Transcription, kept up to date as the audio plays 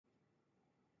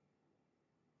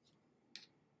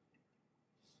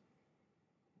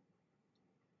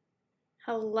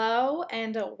Hello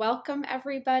and welcome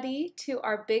everybody to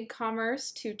our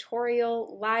BigCommerce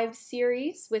tutorial live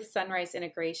series with Sunrise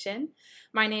Integration.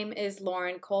 My name is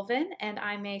Lauren Colvin and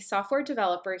I'm a software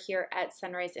developer here at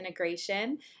Sunrise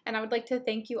Integration, and I would like to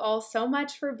thank you all so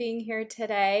much for being here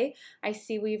today. I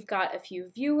see we've got a few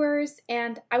viewers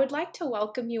and I would like to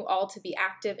welcome you all to be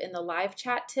active in the live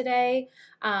chat today.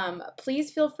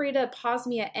 Please feel free to pause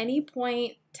me at any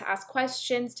point to ask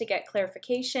questions, to get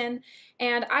clarification,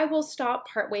 and I will stop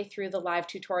partway through the live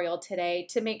tutorial today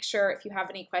to make sure if you have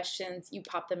any questions, you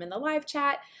pop them in the live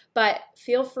chat, but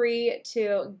feel free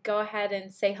to go ahead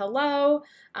and say hello,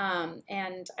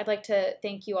 and I'd like to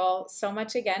thank you all so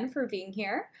much again for being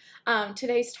here.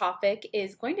 Today's topic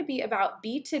is going to be about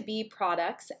B2B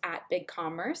products at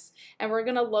BigCommerce, and we're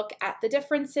going to look at the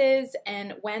differences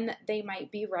and when they might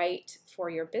be right for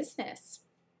your business.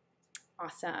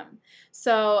 Awesome.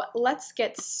 So let's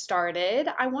get started.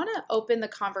 I want to open the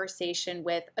conversation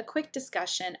with a quick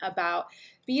discussion about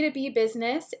B2B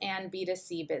business and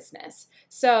B2C business.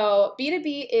 So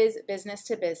B2B is business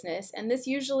to business, and this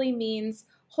usually means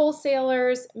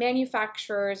wholesalers,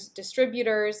 manufacturers,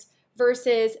 distributors,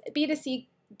 versus B2C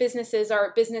businesses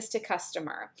are business to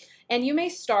customer. And you may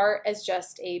start as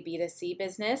just a B2C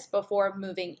business before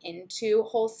moving into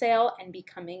wholesale and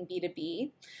becoming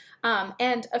B2B.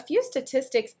 And a few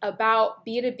statistics about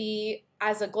B2B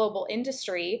as a global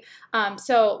industry.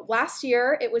 So last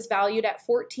year it was valued at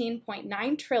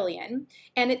 14.9 trillion,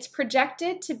 and it's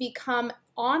projected to become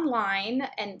online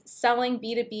and selling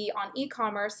B2B on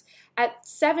e-commerce at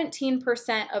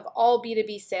 17% of all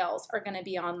B2B sales are going to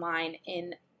be online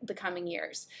in the coming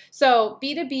years. So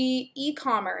B2B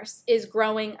e-commerce is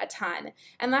growing a ton,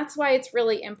 and that's why it's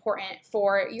really important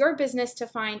for your business to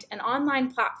find an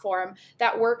online platform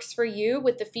that works for you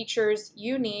with the features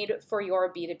you need for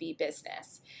your B2B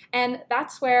business. And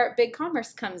that's where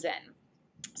BigCommerce comes in.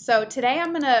 So today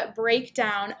I'm going to break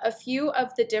down a few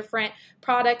of the different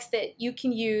products that you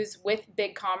can use with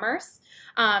BigCommerce.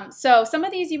 So some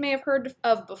of these you may have heard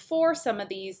of before, some of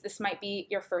these, this might be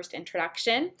your first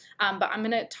introduction, but I'm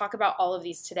going to talk about all of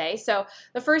these today. So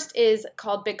the first is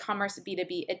called BigCommerce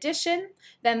B2B Edition.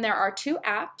 Then there are two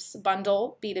apps,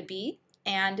 Bundle B2B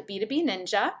and B2B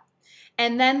Ninja.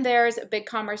 And then there's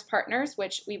BigCommerce Partners,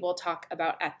 which we will talk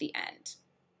about at the end.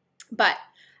 But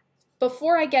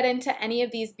before I get into any of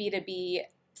these B2B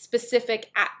specific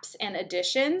apps and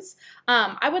additions,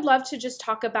 I would love to just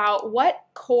talk about what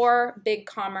core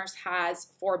BigCommerce has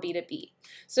for B2B.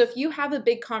 So if you have a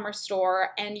BigCommerce store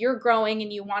and you're growing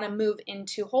and you want to move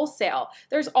into wholesale,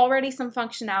 there's already some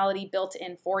functionality built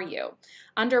in for you.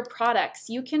 Under products,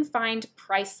 you can find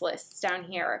price lists down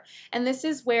here. And this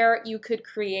is where you could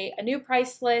create a new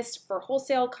price list for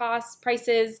wholesale costs,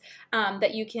 prices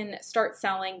that you can start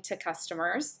selling to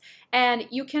customers. And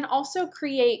you can also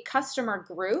create customer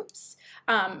groups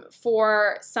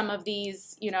for some of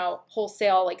these,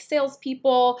 wholesale like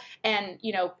salespeople, and,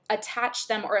 attach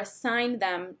them or assign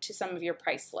them to some of your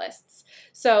price lists.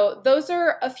 So those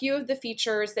are a few of the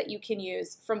features that you can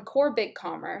use from core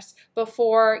BigCommerce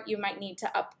before you might need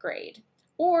to upgrade.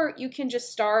 Or you can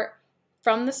just start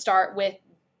from the start with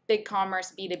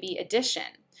BigCommerce B2B Edition.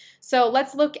 So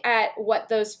let's look at what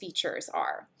those features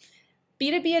are.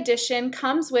 B2B Edition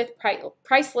comes with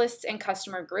price lists and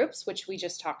customer groups, which we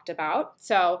just talked about.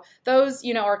 So those,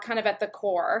 are kind of at the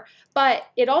core, but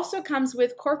it also comes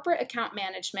with corporate account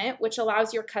management, which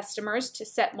allows your customers to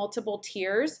set multiple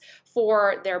tiers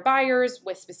for their buyers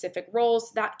with specific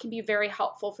roles. That can be very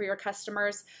helpful for your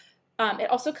customers.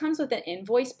 It also comes with an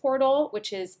invoice portal,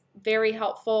 which is very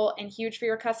helpful and huge for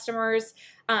your customers.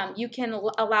 You can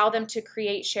allow them to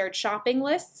create shared shopping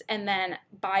lists and then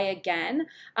buy again.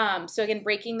 So again,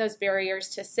 breaking those barriers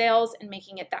to sales and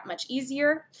making it that much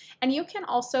easier. And you can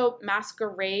also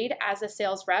masquerade as a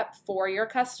sales rep for your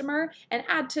customer and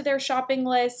add to their shopping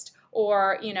list,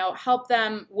 or help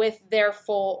them with their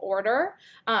full order.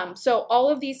 So all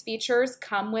of these features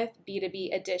come with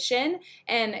B2B Edition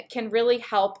and can really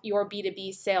help your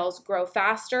B2B sales grow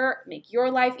faster, make your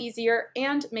life easier,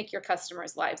 and make your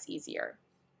customers' lives easier.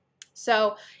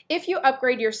 So if you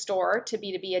upgrade your store to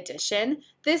B2B Edition,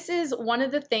 this is one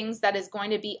of the things that is going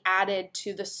to be added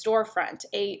to the storefront,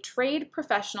 a trade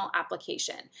professional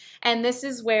application. And this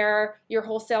is where your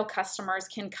wholesale customers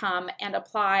can come and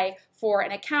apply for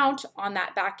an account on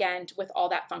that back end with all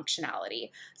that functionality.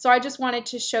 So I just wanted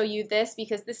to show you this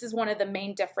because this is one of the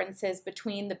main differences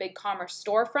between the BigCommerce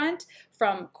storefront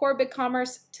from core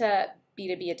BigCommerce to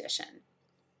B2B Edition.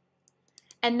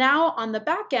 And now on the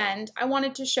back end, I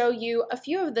wanted to show you a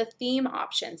few of the theme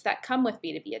options that come with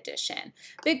B2B Edition.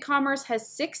 BigCommerce has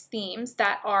 6 themes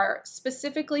that are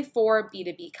specifically for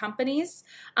B2B companies.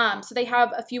 So they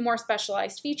have a few more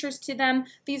specialized features to them.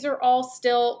 These are all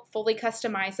still fully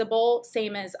customizable,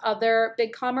 same as other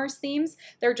BigCommerce themes.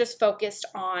 They're just focused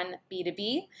on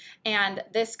B2B, and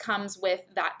this comes with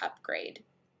that upgrade.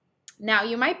 Now,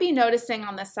 you might be noticing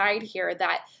on the side here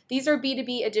that these are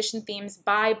B2B Edition themes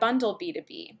by Bundle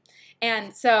B2B.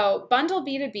 And so Bundle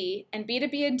B2B and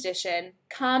B2B Edition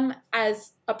come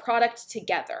as a product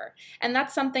together. And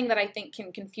that's something that I think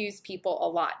can confuse people a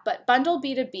lot. But Bundle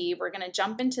B2B, we're going to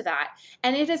jump into that.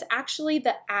 And it is actually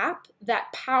the app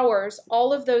that powers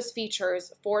all of those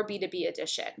features for B2B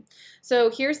Edition. So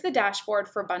here's the dashboard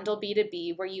for Bundle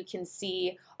B2B, where you can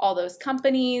see all those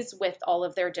companies with all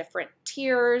of their different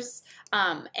tiers.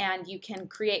 And you can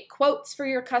create quotes for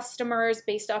your customers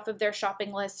based off of their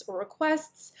shopping lists or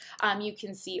requests. You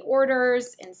can see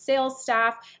orders and sales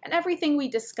staff, and everything we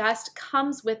discussed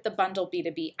comes with the Bundle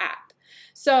B2B app.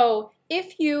 So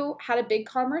if you had a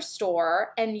BigCommerce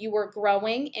store and you were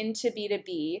growing into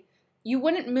B2B, you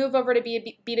wouldn't move over to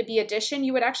B2B Edition.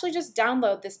 You would actually just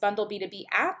download this Bundle B2B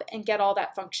app and get all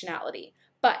that functionality.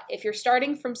 But if you're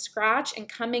starting from scratch and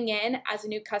coming in as a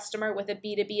new customer with a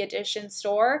B2B Edition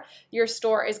store, your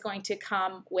store is going to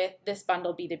come with this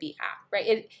Bundle B2B app,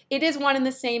 right? It is one and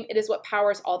the same. It is what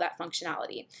powers all that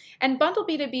functionality. And Bundle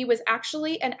B2B was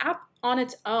actually an app on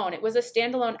its own. It was a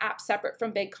standalone app separate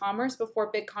from BigCommerce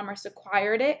before BigCommerce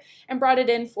acquired it and brought it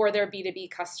in for their B2B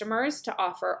customers to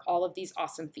offer all of these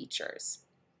awesome features.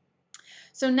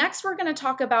 So next we're going to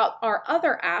talk about our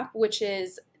other app, which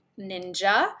is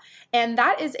Ninja, and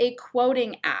that is a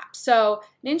quoting app. So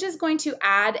Ninja is going to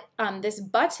add this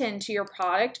button to your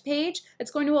product page.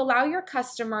 It's going to allow your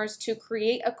customers to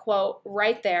create a quote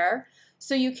right there.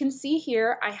 So you can see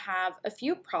here I have a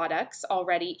few products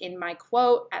already in my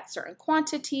quote at certain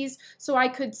quantities, so I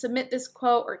could submit this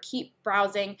quote or keep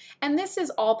browsing, and this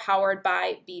is all powered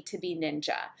by B2B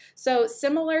Ninja. So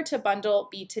similar to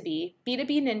Bundle B2B,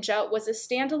 B2B Ninja was a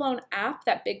standalone app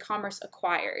that BigCommerce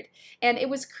acquired, and it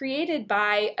was created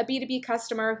by a B2B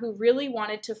customer who really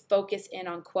wanted to focus in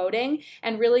on quoting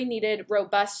and really needed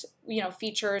robust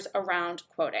features around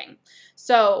quoting.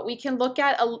 So we can look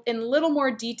at in a little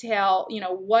more detail,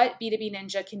 what B2B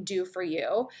Ninja can do for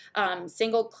you.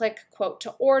 Single click quote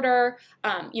to order,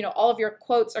 all of your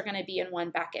quotes are going to be in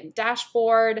one backend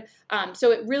dashboard.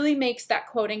 So it really makes that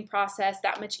quoting process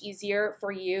that much easier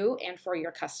for you and for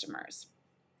your customers.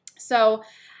 So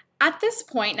at this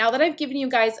point, now that I've given you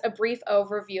guys a brief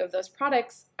overview of those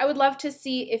products, I would love to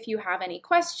see if you have any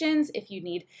questions. If you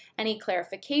need any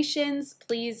clarifications,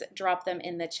 please drop them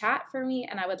in the chat for me,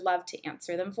 and I would love to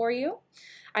answer them for you.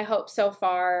 I hope so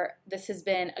far this has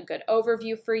been a good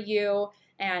overview for you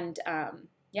and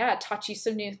taught you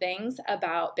some new things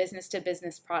about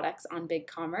business-to-business products on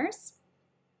BigCommerce.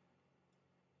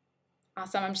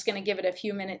 Awesome. I'm just going to give it a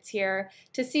few minutes here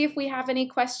to see if we have any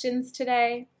questions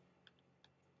today.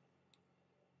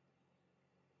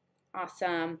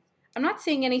 Awesome. I'm not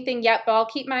seeing anything yet, but I'll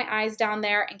keep my eyes down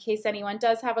there in case anyone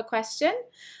does have a question.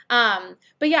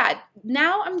 But yeah,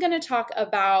 now I'm going to talk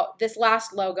about this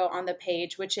last logo on the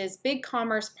page, which is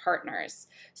BigCommerce Partners.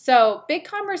 So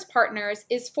BigCommerce Partners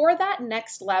is for that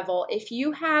next level. If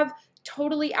you have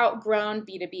totally outgrown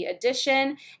B2B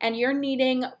Edition and you're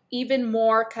needing even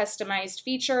more customized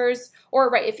features,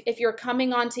 or if you're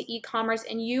coming onto e-commerce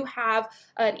and you have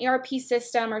an ERP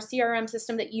system or CRM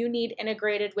system that you need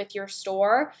integrated with your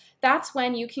store, that's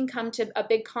when you can come to a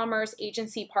BigCommerce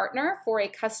agency partner for a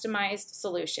customized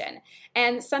solution.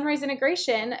 And Sunrise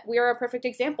Integration, we are a perfect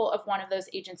example of one of those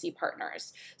agency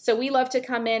partners. So we love to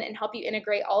come in and help you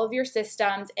integrate all of your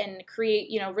systems and create,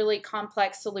 really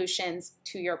complex solutions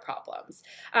to your problems.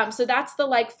 So that's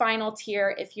the final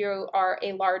tier if you are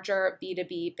a larger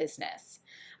B2B business.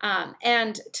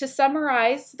 And to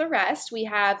summarize the rest, we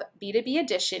have B2B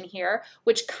Edition here,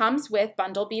 which comes with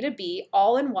Bundle B2B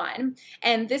all in one.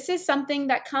 And this is something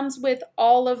that comes with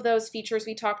all of those features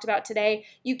we talked about today.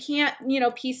 You can't,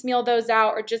 piecemeal those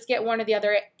out or just get one or the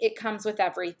other. It comes with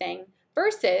everything.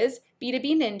 Versus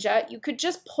B2B Ninja, you could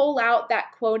just pull out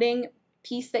that quoting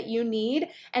piece that you need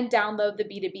and download the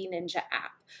B2B Ninja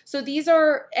app. So these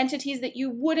are entities that you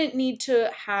wouldn't need to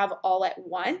have all at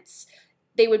once.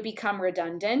 They would become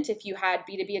redundant. If you had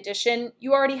B2B Edition,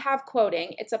 you already have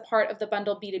quoting. It's a part of the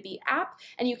Bundle B2B app,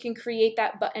 and you can create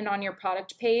that button on your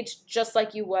product page just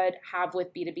like you would have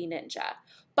with B2B Ninja.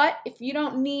 But if you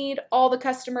don't need all the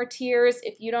customer tiers,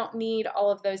 if you don't need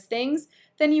all of those things,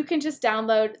 then you can just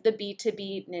download the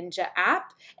B2B Ninja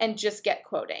app and just get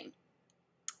quoting.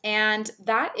 And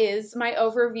that is my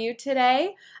overview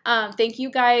today. Thank you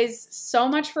guys so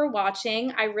much for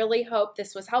watching. I really hope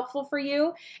this was helpful for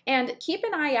you. And keep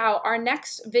an eye out. Our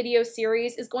next video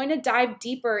series is going to dive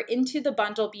deeper into the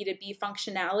bundle B2B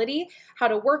functionality, how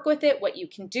to work with it, what you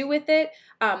can do with it,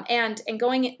 and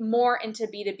going more into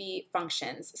B2B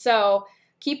functions. So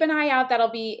keep an eye out. That'll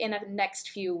be in the next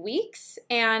few weeks.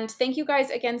 And thank you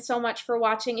guys again so much for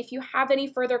watching. If you have any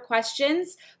further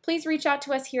questions, please reach out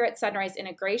to us here at Sunrise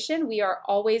Integration. We are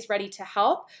always ready to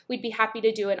help. We'd be happy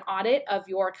to do an audit of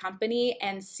your company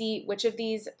and see which of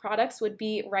these products would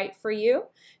be right for you.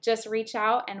 Just reach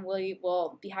out and we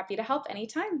will be happy to help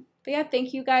anytime. But yeah,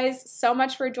 thank you guys so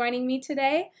much for joining me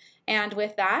today. And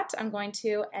with that, I'm going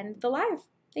to end the live.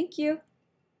 Thank you.